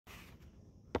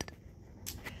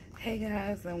Hey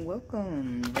guys, and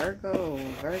welcome, Virgo.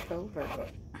 We're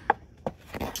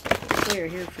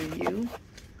here for you.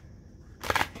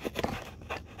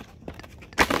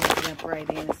 Let's jump right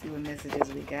in and see what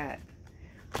messages we got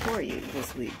for you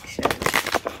this week, shall we?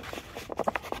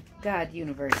 God,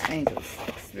 universe, angels,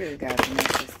 spirit guides, and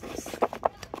ancestors.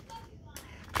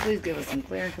 Please give us some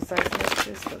clear and concise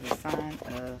messages for the sign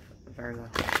of Virgo.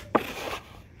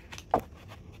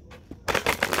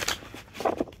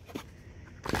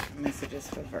 Messages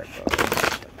for Virgo.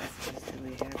 What messages do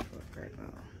we have for Virgo?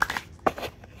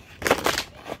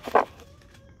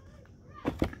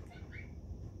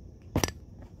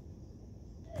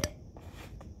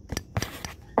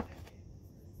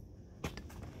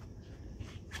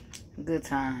 Good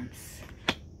times.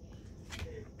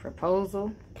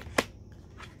 Proposal.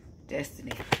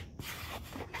 Destiny.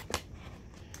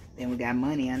 Then we got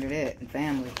money under that and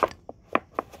family.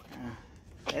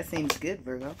 That seems good,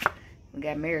 Virgo. We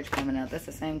got marriage coming up. That's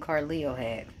the same card Leo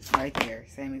had. Right there.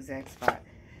 Same exact spot.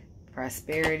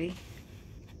 Prosperity.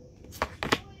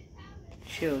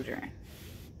 Children.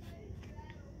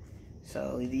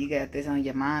 So either you got this on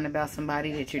your mind about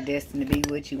somebody that you're destined to be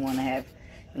with. You want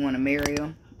to marry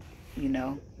them. You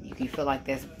know, you can feel like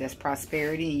that's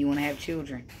prosperity and you want to have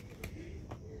children.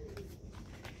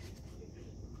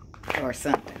 Or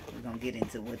something. We're going to get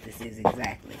into what this is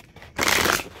exactly.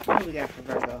 What do we got for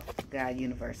Virgo? God,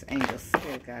 universe, angels,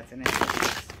 spirit guides, and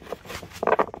ancestors.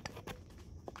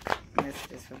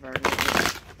 Messages for Virgo.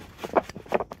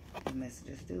 What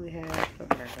messages do we have for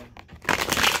Virgo?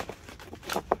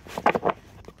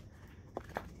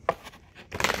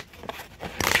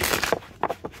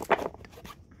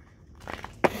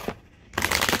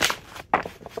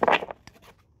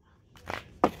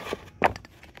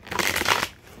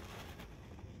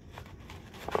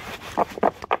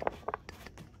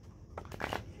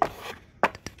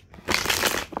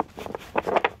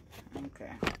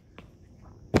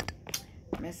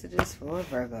 Messages for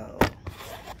Virgo.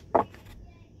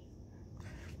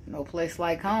 No place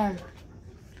like home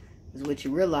is what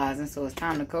you're realizing, so it's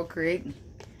time to co-create.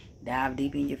 Dive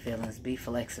deep in your feelings. Be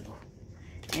flexible.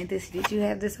 And did you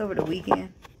have this over the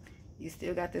weekend? You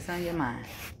still got this on your mind?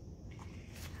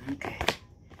 Okay.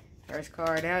 First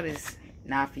card out is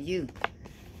not for you.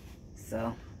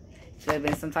 So, it could have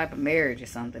been some type of marriage or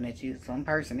something that you, some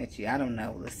person that you, I don't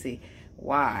know. Let's see.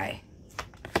 Why?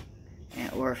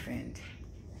 And orphaned.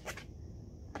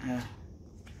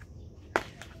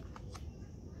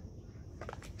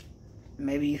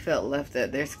 Maybe you felt left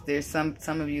out. There's some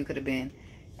of you could have been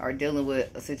are dealing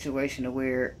with a situation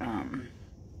where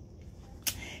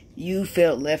you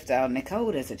felt left out in the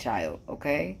cold as a child,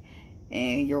 okay?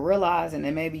 And you're realizing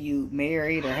that maybe you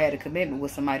married or had a commitment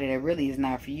with somebody that really is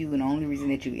not for you, and the only reason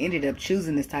that you ended up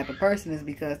choosing this type of person is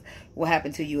because what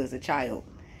happened to you as a child.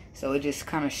 So it just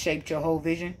kind of shaped your whole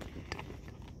vision.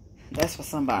 That's for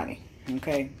somebody.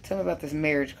 Okay, tell me about this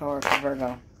marriage card for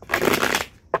Virgo.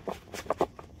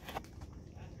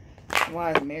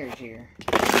 Why is marriage here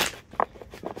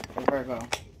for Virgo?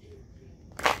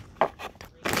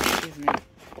 Excuse me.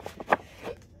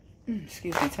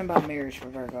 Excuse me, tell me about marriage for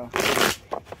Virgo.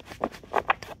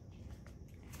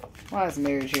 Why is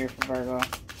marriage here for Virgo?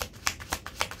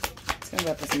 Tell me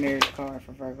about this marriage card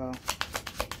for Virgo.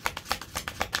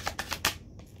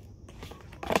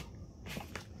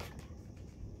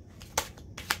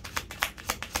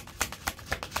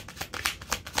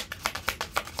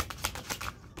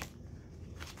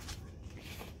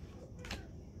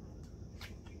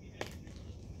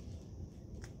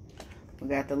 We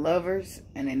got the Lovers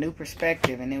and a new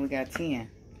perspective, and then we got 10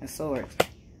 of Swords.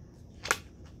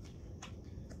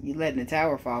 You letting the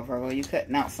Tower fall, Virgo. You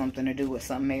cutting out something to do with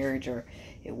some marriage, or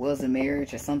it was a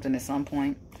marriage or something at some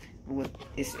point.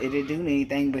 It didn't do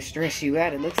anything but stress you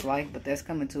out, it looks like, but that's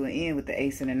coming to an end with the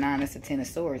Ace and the 9. That's the 10 of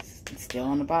Swords. It's still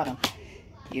on the bottom.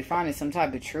 You're finding some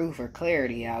type of truth or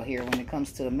clarity out here when it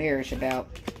comes to a marriage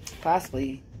about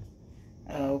possibly,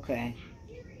 okay,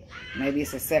 maybe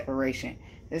it's a separation.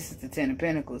 This is the 10 of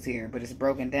Pentacles here, but it's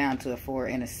broken down to a 4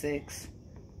 and a 6.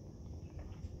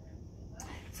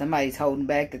 Somebody's holding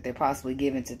back that they're possibly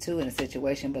giving to 2 in a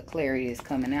situation, but clarity is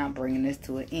coming out, bringing this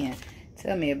to an end.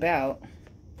 Tell me about,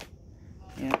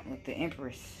 with the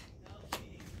Empress.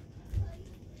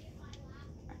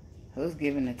 Who's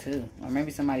giving the 2? Or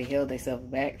maybe somebody held themselves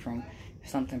back from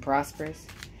something prosperous.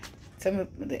 Tell me,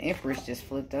 the Empress just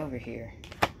flipped over here.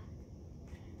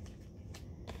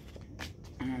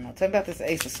 I don't know. Tell me about this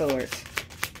Ace of Swords.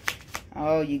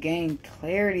 Oh, you gained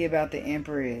clarity about the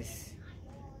Empress.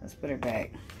 Let's put her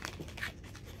back.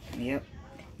 Yep.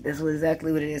 This is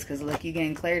exactly what it is. Because, look, you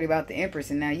gained clarity about the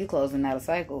Empress. And now you closing out a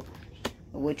cycle.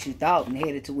 what you thought and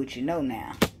headed to what you know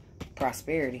now.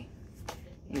 Prosperity.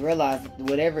 You realize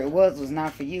whatever it was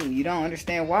not for you. You don't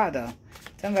understand why, though.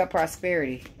 Tell me about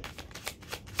prosperity.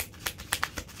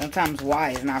 Sometimes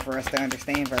why is not for us to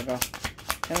understand, Virgo.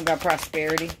 Tell me about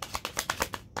prosperity.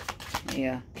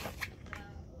 Yeah.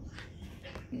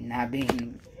 Not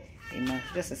being enough.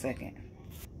 Just a second.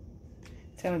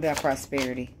 Tell me about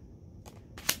prosperity.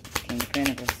 King of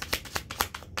Pentacles.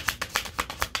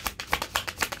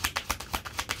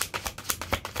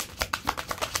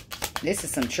 This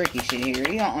is some tricky shit here.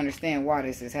 You don't understand why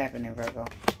this is happening, Virgo.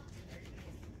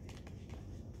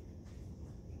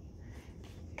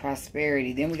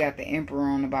 Prosperity. Then we got the Emperor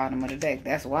on the bottom of the deck.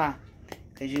 That's why.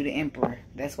 Because you're the Emperor.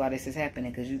 That's why this is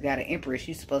happening. Because you got an Empress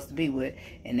you're supposed to be with.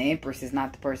 And the Empress is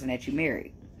not the person that you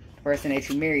married. The person that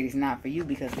you married is not for you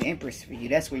because the Empress is for you.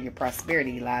 That's where your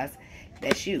prosperity lies.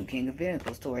 That's you. King of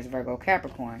Pentacles, Taurus, Virgo,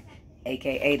 Capricorn.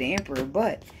 A.K.A. the Emperor.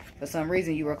 But for some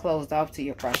reason, you were closed off to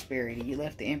your prosperity. You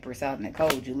left the Empress out in the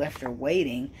cold. You left her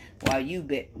waiting while you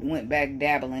went back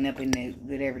dabbling up in the,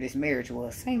 whatever this marriage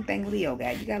was. Same thing Leo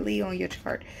got. You got Leo on your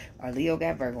chart. Or Leo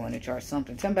got Virgo in the chart.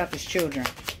 Something. Tell me about this children.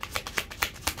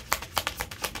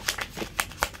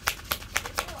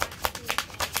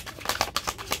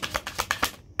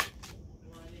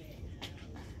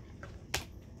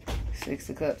 Six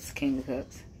of Cups. King of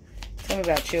Cups. Tell me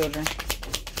about children.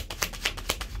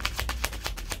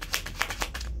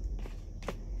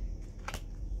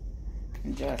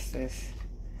 Justice.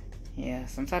 Yeah,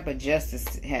 some type of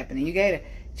justice happening. You got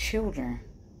children.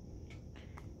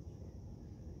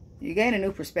 You gain a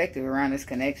new perspective around this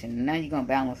connection. And now you're going to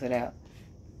balance it out.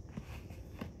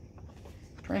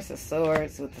 Prince of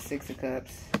Swords with the Six of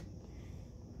Cups.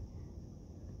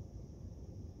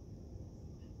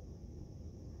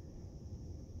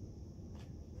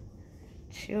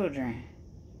 Children.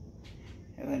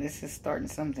 Well, this is starting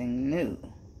something new.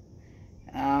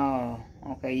 Oh,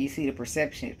 okay. You see the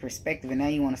perspective, and now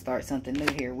you want to start something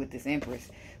new here with this Empress.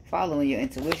 Following your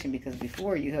intuition, because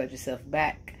before you held yourself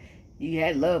back. You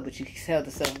had love, but you held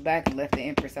yourself back and left the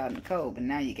Empress out in the cold. But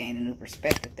now you gain a new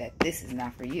perspective that this is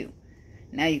not for you.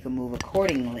 Now you can move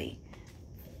accordingly.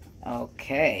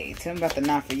 Okay. Tell me about the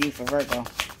not for you for Virgo.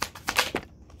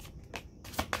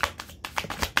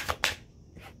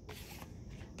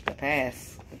 The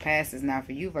past. The past is not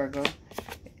for you, Virgo.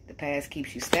 The past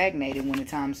keeps you stagnated when the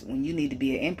times when you need to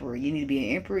be an emperor. You need to be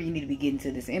an emperor. You need to be getting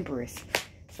to this Empress.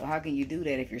 So how can you do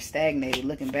that if you're stagnated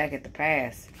looking back at the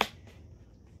past?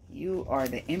 You are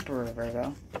the Emperor,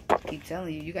 Virgo. I keep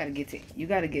telling you, you gotta get to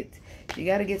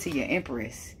your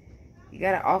Empress. You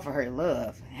gotta offer her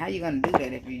love. How you gonna do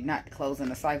that if you're not closing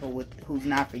the cycle with who's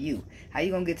not for you? How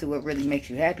you gonna get to what really makes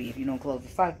you happy if you don't close the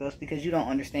cycle? It's because you don't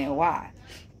understand why.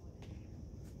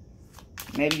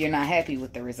 Maybe you're not happy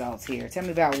with the results here. Tell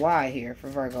me about why here for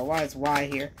Virgo. Why is why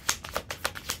here?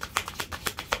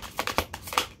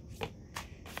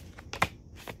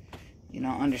 You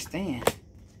don't understand.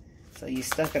 So you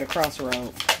stuck at a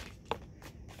crossroad.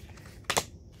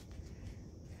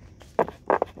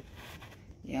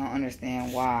 You don't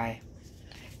understand why.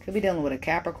 Could be dealing with a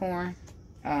Capricorn.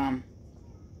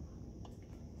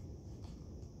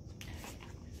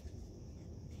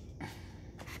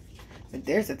 But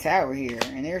there's a tower here,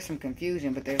 and there's some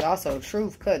confusion, but there's also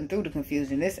truth cutting through the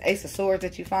confusion. This Ace of Swords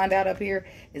that you find out up here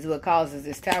is what causes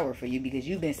this tower for you, because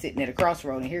you've been sitting at a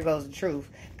crossroad, and here goes the truth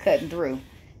cutting through,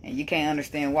 and you can't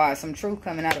understand why. Some truth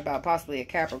coming out about possibly a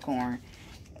Capricorn,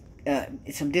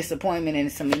 some disappointment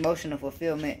and some emotional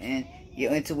fulfillment, and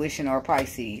your intuition or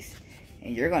Pisces,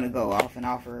 and you're going to go off and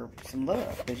offer some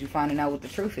love, because you're finding out what the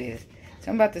truth is.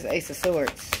 Tell me about this Ace of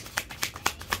Swords.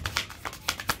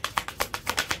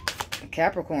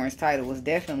 Capricorn's title was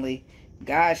definitely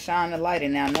God shine the light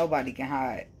and now nobody can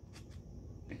hide.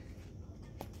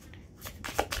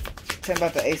 Tell me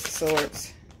about the Ace of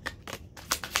Swords.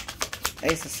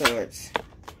 Ace of Swords.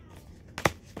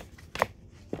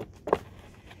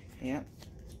 Yep.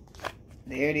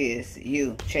 There it is.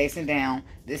 You chasing down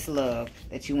this love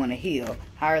that you want to heal.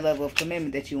 Higher level of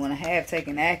commitment that you want to have.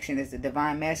 Taking action as the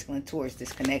divine masculine towards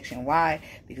this connection. Why?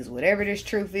 Because whatever this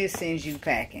truth is sends you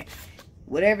packing.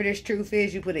 Whatever this truth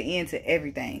is, you put an end to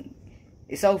everything.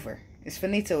 It's over. It's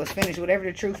finito. It's finished. Whatever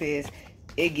the truth is,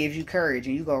 it gives you courage.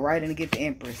 And you go right in and get the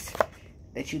Empress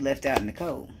that you left out in the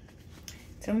cold.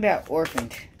 Tell me about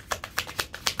orphaned.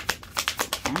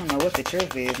 I don't know what the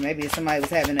truth is. Maybe if somebody was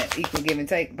having an equal give and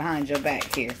take behind your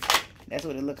back here. That's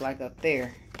what it looked like up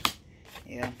there.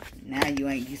 Yeah. Now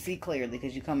you see clearly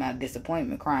because you come out of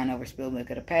disappointment crying over spilled milk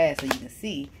of the past. So you can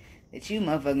see that you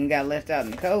motherfucking got left out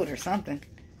in the cold or something.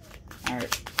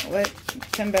 Alright, what?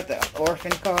 Tell me about the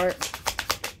orphan card.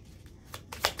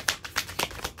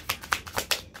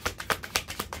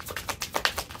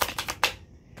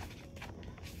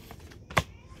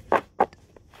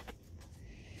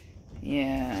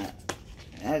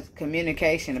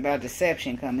 communication about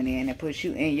deception coming in that puts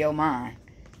you in your mind.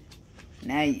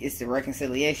 Now it's the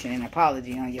reconciliation and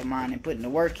apology on your mind and putting the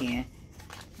work in.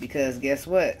 Because guess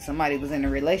what? Somebody was in a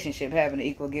relationship having an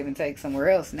equal give and take somewhere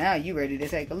else. Now you ready to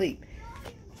take a leap.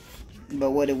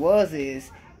 But what it was is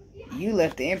you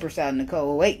left the Empress out in the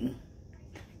cold waiting.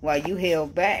 While you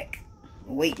held back,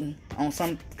 waiting on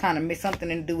some kind of something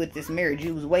to do with this marriage.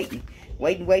 You was waiting.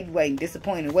 Waiting,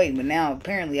 disappointed, waiting. But now,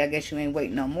 apparently, I guess you ain't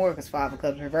waiting no more because 5 of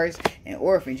Cups reversed and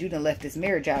orphans. You done left this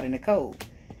marriage out in the cold.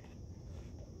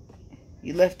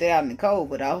 You left it out in the cold,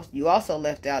 but you also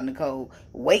left it out in the cold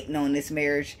waiting on this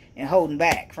marriage and holding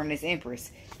back from this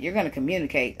Empress. You're going to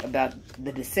communicate about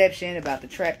the deception, about the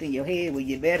trap in your head. Well,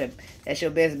 you better. That's your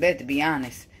best bet, to be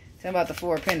honest. Tell me about the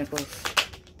 4 of Pentacles.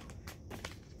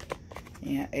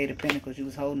 Yeah, 8 of Pentacles. You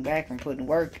was holding back from putting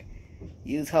work.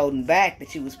 You was holding back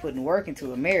that you was putting work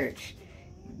into a marriage,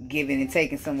 giving and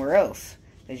taking somewhere else,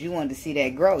 because you wanted to see that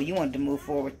grow. You wanted to move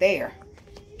forward there.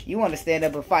 You want to stand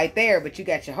up and fight there, but you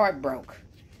got your heart broke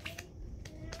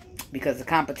because the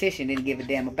competition didn't give a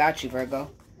damn about you, Virgo.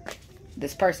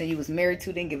 This person you was married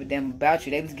to didn't give a damn about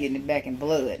you. They was getting it back in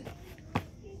blood.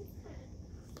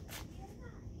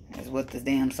 That's what the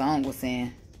damn song was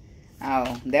saying.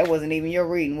 Oh, that wasn't even your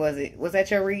reading, was it? Was that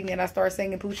your reading and I started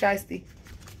singing Pooh Shiesty?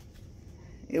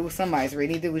 It was somebody's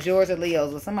reading. Either it was yours or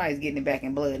Leo's. Well, somebody's getting it back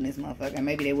in blood in this motherfucker.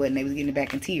 Maybe they wasn't. They was getting it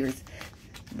back in tears.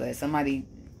 But somebody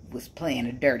was playing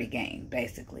a dirty game,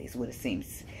 basically, is what it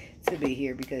seems to be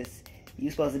here. Because you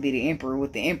supposed to be the emperor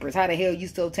with the empress. How the hell you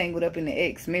still tangled up in the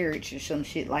ex-marriage or some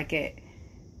shit like that?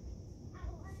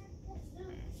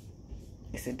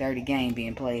 It's a dirty game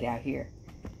being played out here.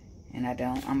 And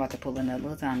I'm about to pull another.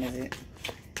 What time is it?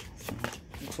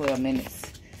 12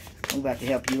 minutes. We're about to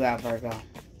help you out, Virgo.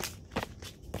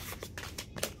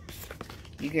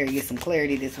 You gotta get some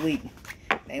clarity this week.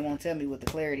 They won't tell me what the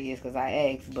clarity is because I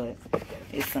asked, but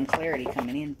it's some clarity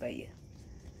coming in for you.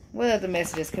 What other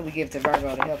messages can we give to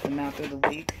Virgo to help them out through the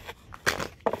week?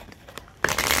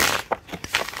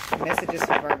 Messages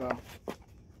for Virgo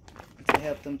to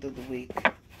help them through the week.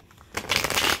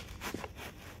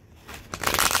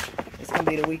 It's going to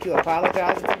be the week you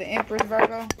apologize to the Empress,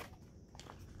 Virgo.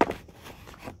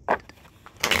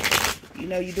 You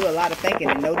know you do a lot of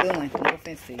thinking and no doing. No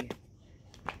offense to you.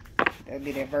 That'll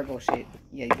be that Virgo shit.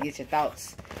 Yeah, you get your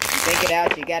thoughts. You think it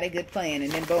out, you got a good plan, and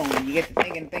then boom, you get to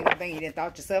thinking, you didn't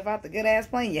thought yourself out the good-ass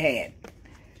plan you had.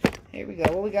 Here we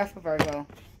go. What we got for Virgo?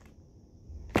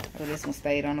 Oh, this one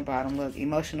stayed on the bottom. Look,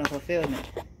 emotional fulfillment.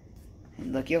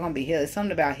 And look, you're going to be healed. It's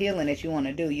something about healing that you want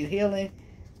to do. You healing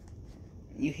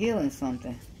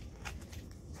something.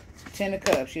 10 of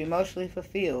Cups. You're emotionally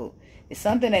fulfilled. It's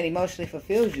something that emotionally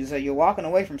fulfills you, so you're walking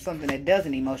away from something that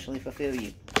doesn't emotionally fulfill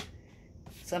you.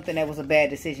 Something that was a bad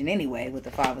decision anyway with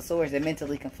the 5 of Swords that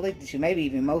mentally conflicted you. Maybe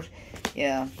even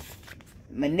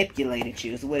manipulated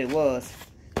you is what it was.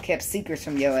 Kept secrets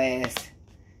from your ass.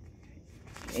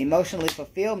 Emotionally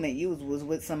fulfillment, you was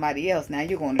with somebody else. Now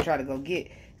you're going to try to go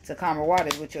get to calmer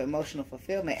waters with your emotional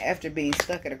fulfillment after being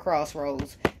stuck at a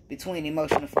crossroads between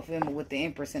emotional fulfillment with the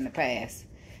Empress in the past.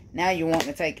 Now you want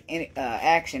to take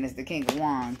action as the King of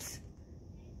Wands.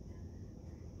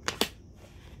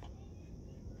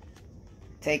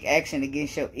 Take action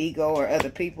against your ego or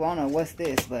other people. I don't know what's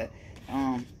this, but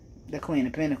the Queen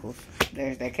of Pentacles.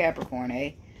 There's that Capricorn,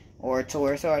 eh? Or a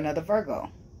Taurus or another Virgo.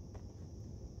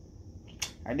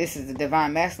 Or this is the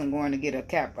Divine Masculine going to get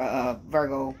a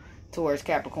Virgo, Taurus,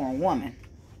 Capricorn woman.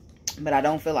 But I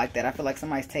don't feel like that. I feel like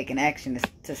somebody's taking action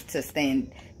to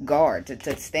stand guard,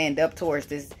 to stand up towards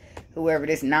this, whoever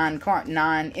this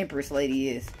non-Empress lady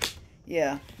is.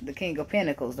 Yeah, the King of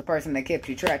Pentacles, the person that kept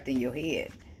you trapped in your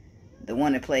head. The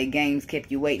one that played games, kept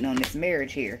you waiting on this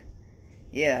marriage here.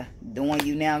 Yeah, the one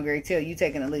you now Gary tell you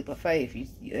taking a leap of faith.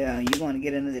 You're going to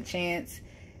get another chance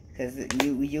because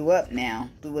you up now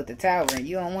through with the Tower, and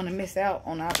you don't want to miss out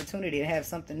on the opportunity to have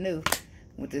something new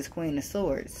with this Queen of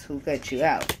Swords who cut you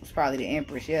out. It's probably the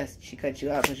Empress. Yes, she cut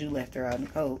you out because you left her out in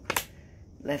the cold,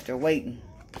 left her waiting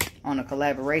on a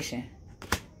collaboration,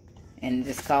 and it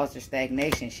just caused her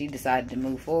stagnation. She decided to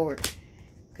move forward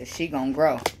because she gonna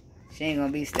grow. She ain't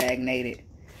gonna be stagnated.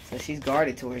 So she's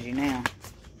guarded towards you now.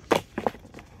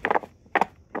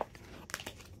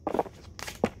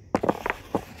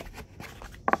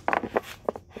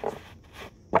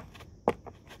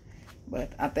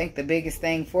 But I think the biggest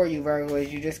thing for you, Virgo,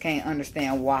 is you just can't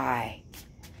understand why.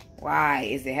 Why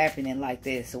is it happening like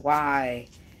this? Why?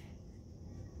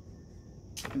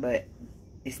 But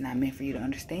it's not meant for you to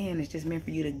understand. It's just meant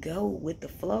for you to go with the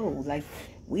flow. Like,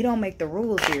 we don't make the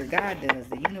rules here. God does.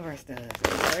 The universe does.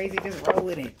 It's crazy. Just roll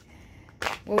with it.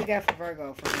 What we got for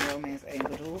Virgo from the Romance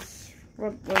Angels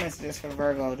What messages for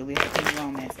Virgo? Do we have any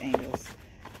romance angels?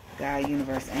 God,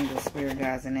 universe, angels, spirit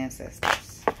guides, and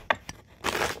ancestors.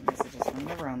 Messages from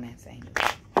the romance angels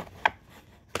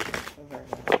for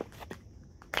Virgo.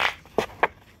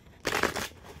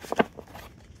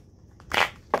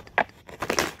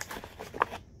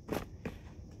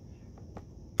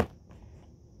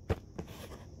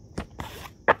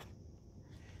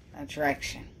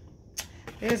 Attraction.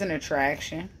 There's an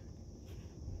attraction.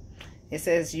 It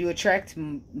says you attract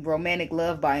romantic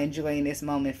love by enjoying this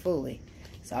moment fully.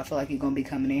 So I feel like you're going to be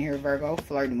coming in here, Virgo,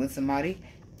 flirting with somebody,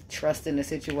 trusting the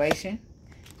situation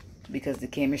because the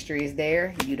chemistry is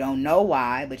there. You don't know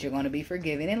why, but you're going to be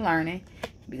forgiving and learning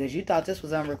because you thought this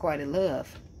was unrequited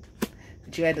love.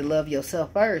 But you had to love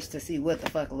yourself first to see what the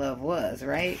fuck love was,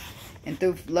 right? And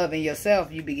through loving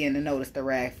yourself, you begin to notice the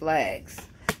red flags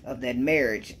of that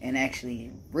marriage and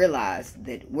actually realize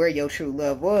that where your true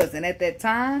love was. And at that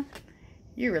time,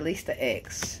 you released the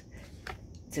ex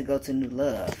to go to new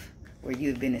love where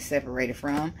you've been separated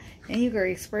from, and you can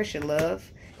express your love.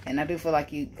 And I do feel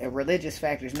like religious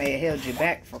factors may have held you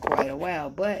back for quite a while,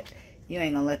 but you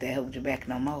ain't gonna let that hold you back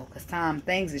no more, because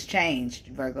things has changed,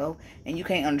 Virgo, and you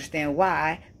can't understand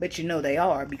why, but you know they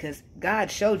are, because God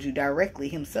showed you directly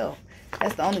himself.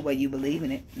 That's the only way you believe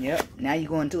in it. Yep. Now you're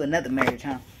going to another marriage,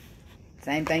 huh?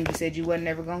 Same thing you said you wasn't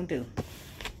never going to do.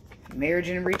 Marriage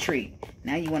and retreat.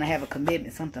 Now you want to have a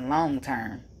commitment, something long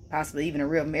term. Possibly even a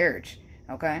real marriage.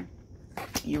 Okay?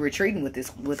 You're retreating with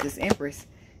this Empress.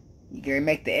 You gotta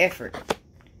make the effort.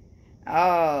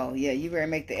 Oh, yeah, you gotta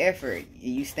make the effort.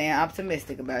 You staying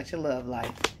optimistic about your love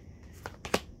life.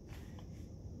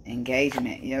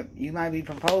 Engagement. Yep. You might be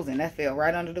proposing. That fell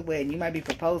right under the wedding. You might be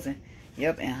proposing.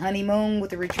 Yep, and honeymoon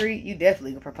with the retreat, you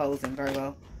definitely proposing,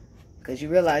 Virgo. Because you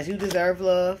realize you deserve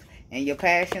love, and your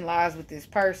passion lies with this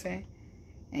person.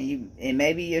 And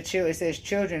maybe your children, it says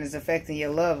children is affecting your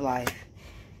love life.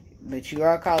 But you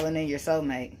are calling in your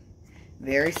soulmate.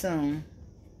 Very soon,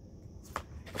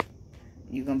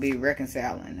 you're going to be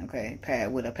reconciling, okay,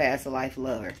 with a past life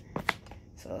lover.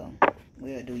 So,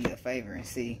 we'll do you a favor and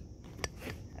see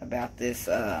about this.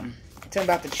 Tell me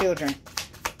about the children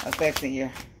affecting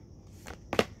your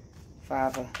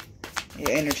father,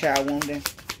 your inner child wounding.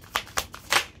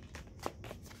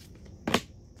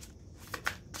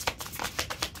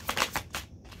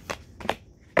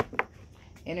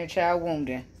 Inner child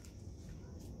wounding.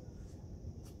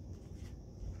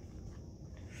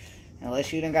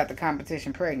 Unless you done got the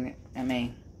competition pregnant. I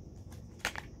mean,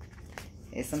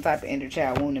 it's some type of inner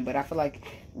child wounding. But I feel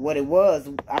like what it was,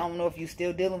 I don't know if you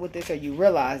still dealing with this or you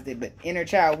realized it, but inner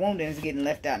child wounding is getting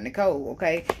left out in the cold,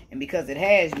 okay? And because it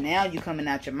has, now you coming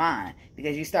out your mind.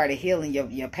 Because you started healing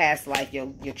your past life,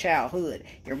 your childhood.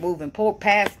 You're moving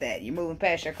past that. You're moving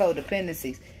past your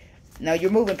codependencies. No,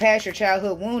 you're moving past your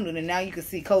childhood wounding, and now you can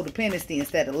see codependency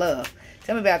instead of love.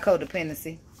 Tell me about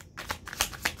codependency.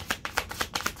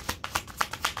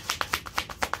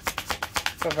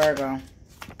 For Virgo.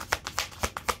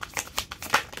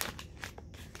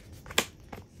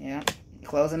 Yeah.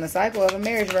 Closing the cycle of a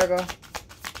marriage, Virgo.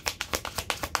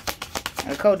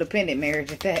 A codependent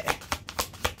marriage at that.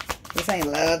 This ain't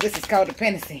love. This is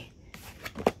codependency.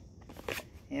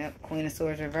 Yep. Queen of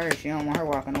Swords reversed. You don't want her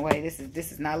walking away. This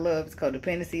is not love. It's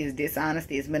codependency. It's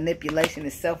dishonesty. It's manipulation.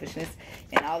 It's selfishness.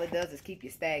 And all it does is keep you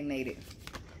stagnated.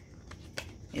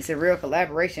 It's a real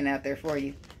collaboration out there for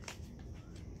you.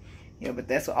 Yeah, but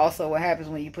that's also what happens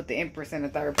when you put the Empress in a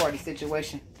third-party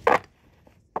situation.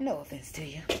 No offense to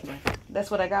you. But that's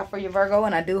what I got for you, Virgo,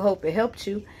 and I do hope it helped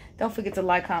you. Don't forget to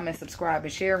like, comment, subscribe,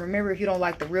 and share. Remember, if you don't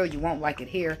like the real, you won't like it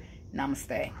here.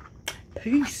 Namaste.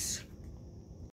 Peace.